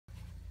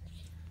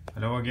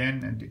Hello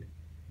again, and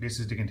this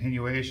is the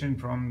continuation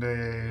from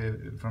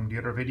the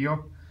other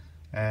video.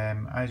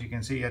 As you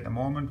can see at the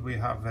moment, we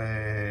have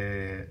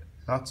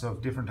lots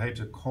of different types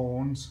of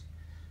cones.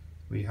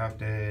 We have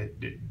the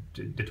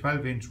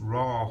 12-inch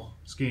raw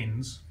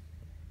skins,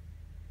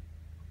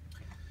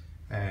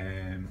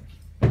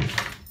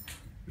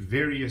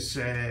 various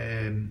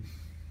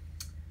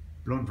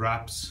blunt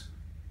wraps,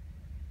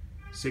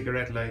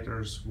 cigarette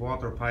lighters,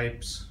 water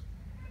pipes.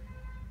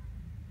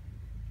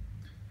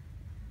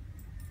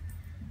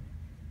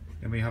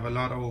 Then we have a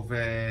lot of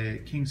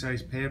king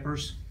size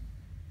papers,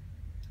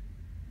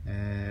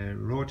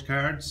 roach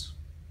cards,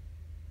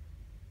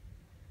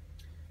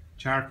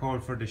 charcoal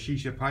for the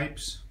shisha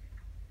pipes,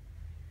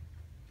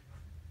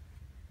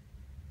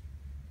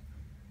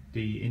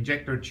 the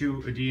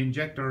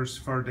injectors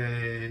for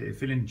the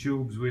filling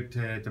tubes with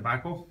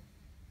tobacco,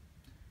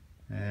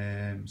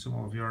 some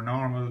of your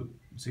normal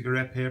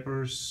cigarette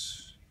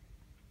papers,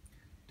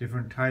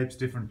 different types,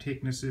 different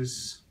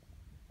thicknesses.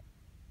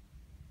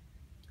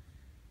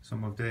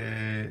 Some of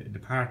the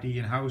party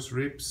and house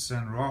rips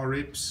and raw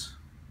rips.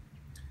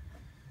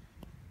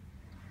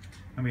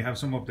 And we have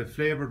some of the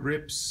flavored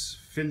rips,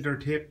 filter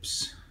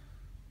tips.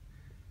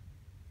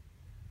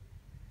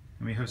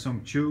 And we have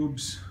some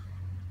tubes.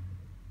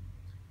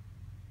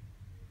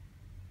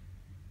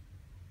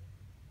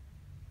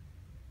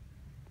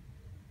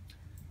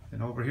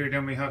 And over here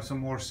then we have some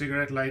more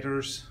cigarette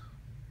lighters.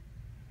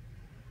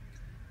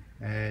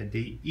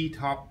 The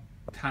e-top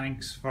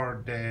tanks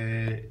for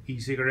the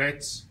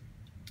e-cigarettes.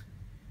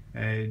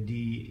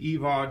 The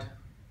EVOD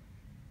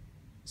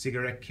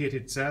cigarette kit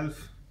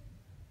itself.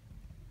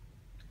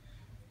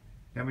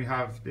 Then we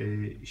have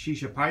the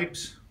shisha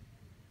pipes,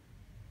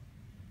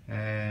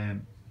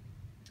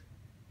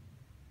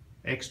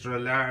 extra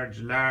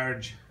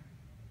large,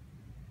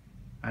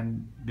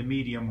 and the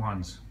medium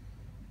ones.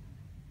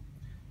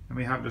 And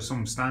we have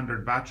some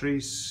standard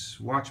batteries,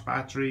 watch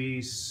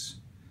batteries,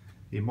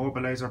 the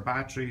immobilizer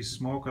batteries,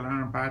 smoke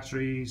alarm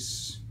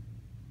batteries,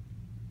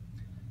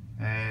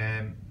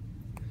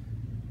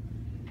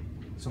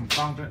 some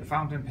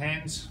fountain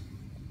pens,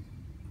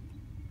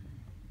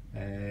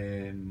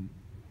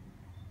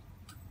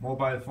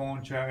 mobile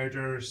phone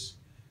chargers,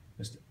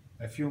 just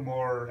a few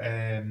more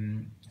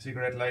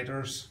cigarette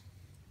lighters.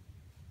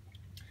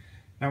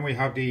 Then we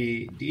have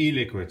the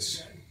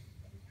e-liquids.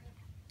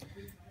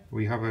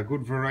 We have a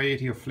good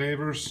variety of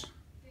flavors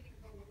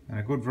and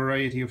a good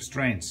variety of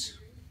strengths.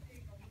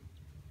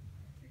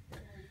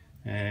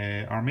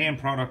 Our main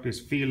product is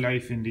Feel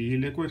Life in the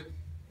e-liquid,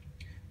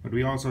 but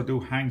we also do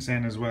Hang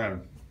Sen as well.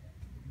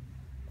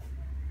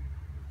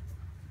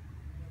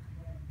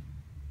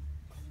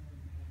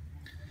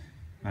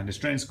 And the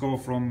strengths go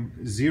from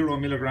 0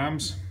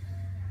 milligrams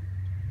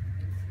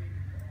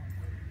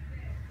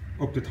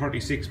up to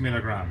 36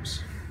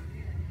 milligrams.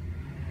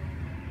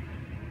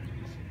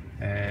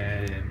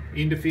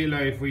 In the Feel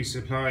Life we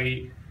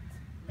supply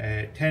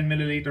 10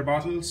 milliliter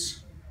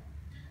bottles,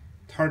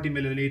 30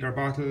 milliliter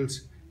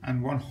bottles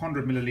and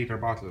 100 milliliter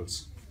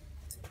bottles.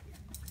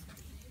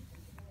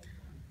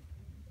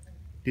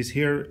 This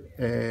here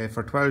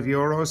for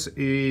 €12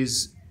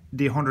 is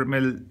the 100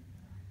 ml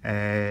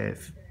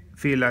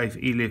Feel Life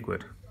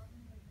e-liquid.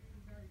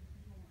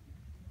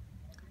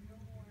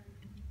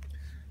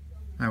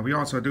 Now we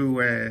also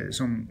do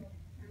some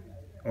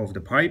of the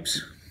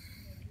pipes,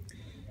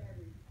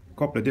 a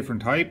couple of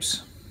different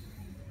types,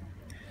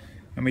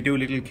 and we do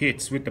little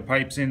kits with the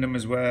pipes in them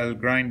as well,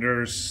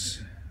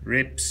 grinders,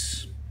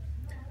 rips,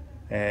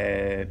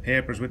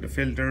 papers with the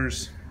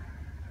filters.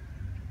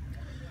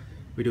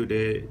 We do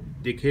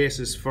the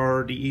cases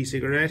for the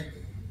e-cigarette,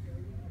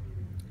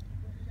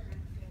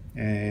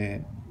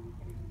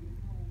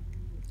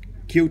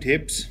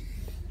 Q-tips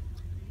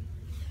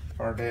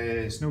for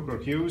the snooker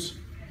cues,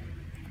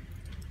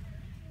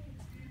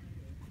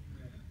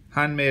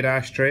 handmade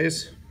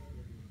ashtrays,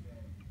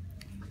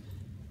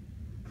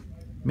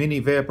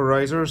 mini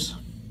vaporizers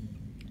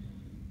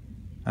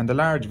and the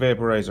large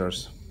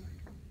vaporizers,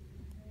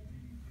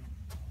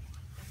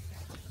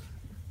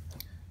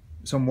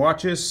 some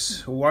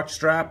watches, watch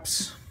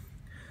straps,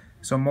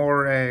 some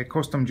more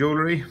custom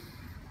jewelry,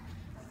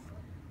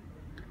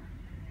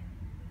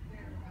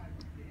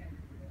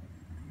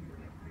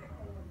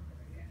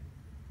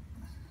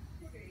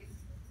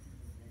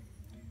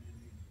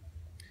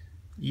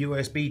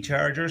 USB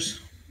chargers,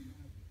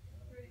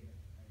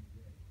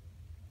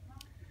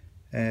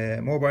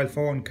 mobile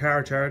phone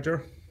car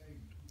charger,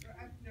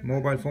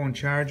 mobile phone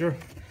charger,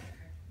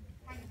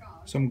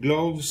 some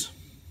gloves,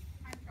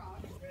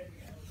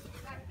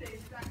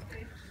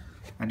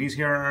 and these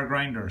here are our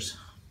grinders.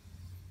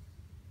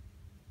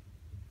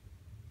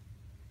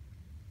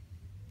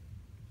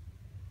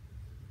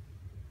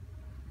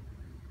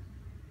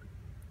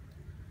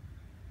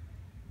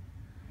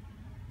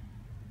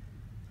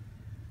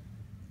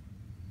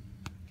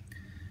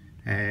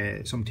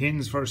 Some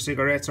tins for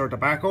cigarettes or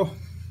tobacco,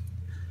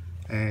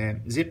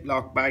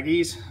 Ziploc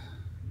baggies,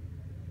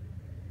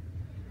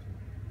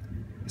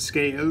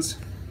 scales,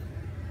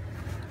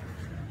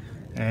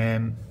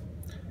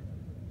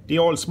 the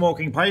old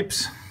smoking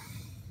pipes,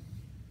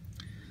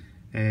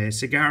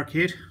 cigar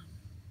kit,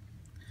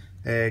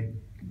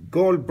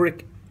 gold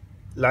brick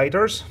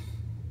lighters,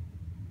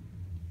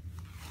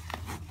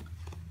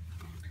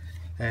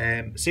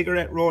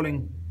 cigarette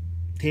rolling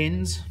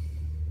tins,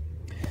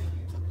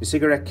 the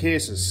cigarette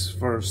cases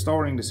for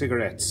storing the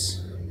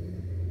cigarettes,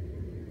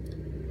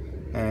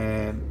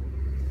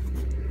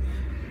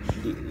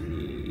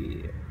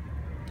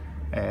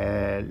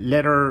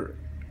 leather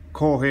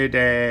coated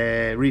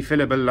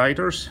refillable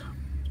lighters.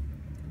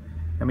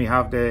 Then we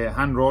have the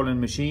hand rolling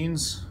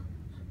machines,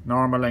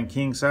 normal and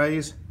king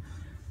size,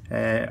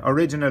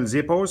 original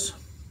Zippos.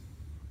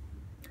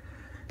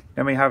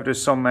 Then we have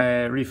just some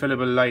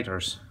refillable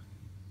lighters,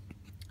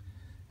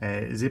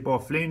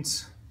 Zippo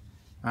flints,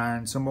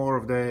 and some more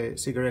of the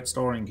cigarette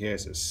storing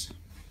cases.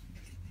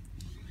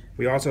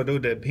 We also do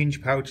the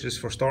pinch pouches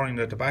for storing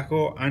the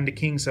tobacco and the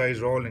king size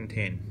rolling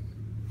tin.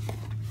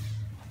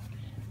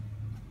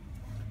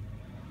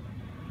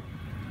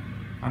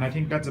 And I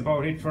think that's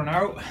about it for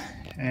now.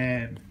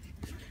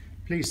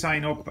 Please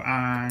sign up,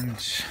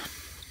 and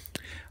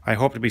I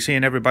hope to be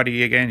seeing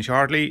everybody again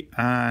shortly,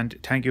 and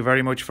thank you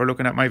very much for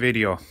looking at my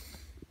video.